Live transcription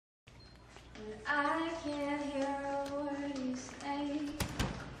can't hear a word you say.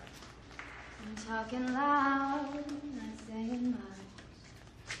 I'm talking loud, not saying much.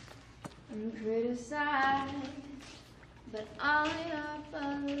 I'm criticized, but only up a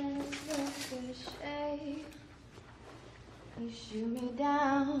little ricochet. You shoot me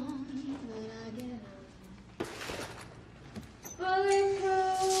down, but I get up.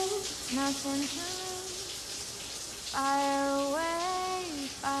 Bulletproof, nothing to lose. Fire away,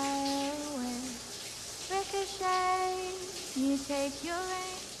 fire away. Ricochet, you take your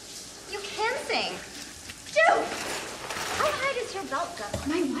aim. You can sing. Dude! How high does your belt go?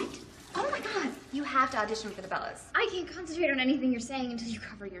 My what? Oh my God. You have to audition for the Bellas. I can't concentrate on anything you're saying until you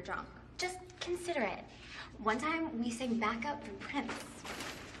cover your junk. Just consider it. One time we sang backup for Prince.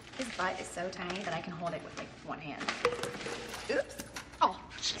 His butt is so tiny that I can hold it with like one hand. Oops. Oh,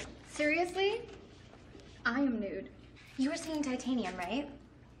 seriously? I am nude. You were singing Titanium, right?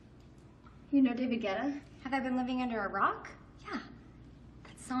 You know David Guetta? Have I been living under a rock? Yeah.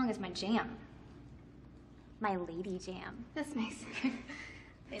 That song is my jam. My lady jam. That's nice.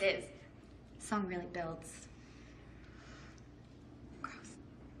 It is. The song really builds. Gross.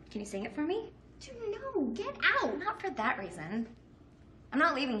 Can you sing it for me? Dude, no, get out. Not for that reason. I'm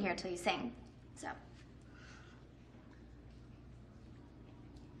not leaving here till you sing, so.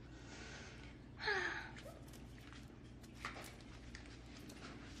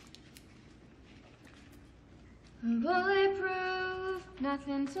 Bulletproof,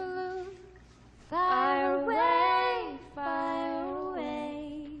 nothing to lose. Fire away, fire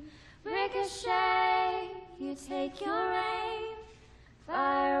away. Ricochet, you take your aim.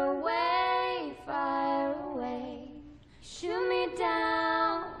 Fire away, fire away. Shoot me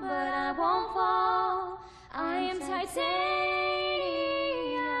down, but I won't fall. I am titanium.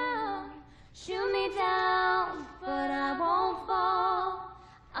 Shoot me down, but I won't fall.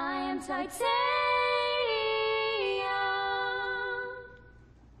 I am titanium.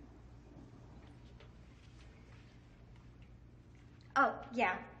 Oh,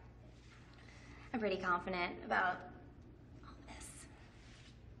 yeah. I'm pretty confident about all this.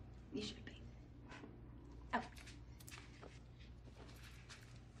 You should be. Oh.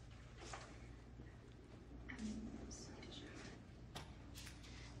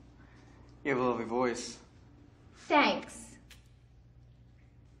 You have a lovely voice. Thanks.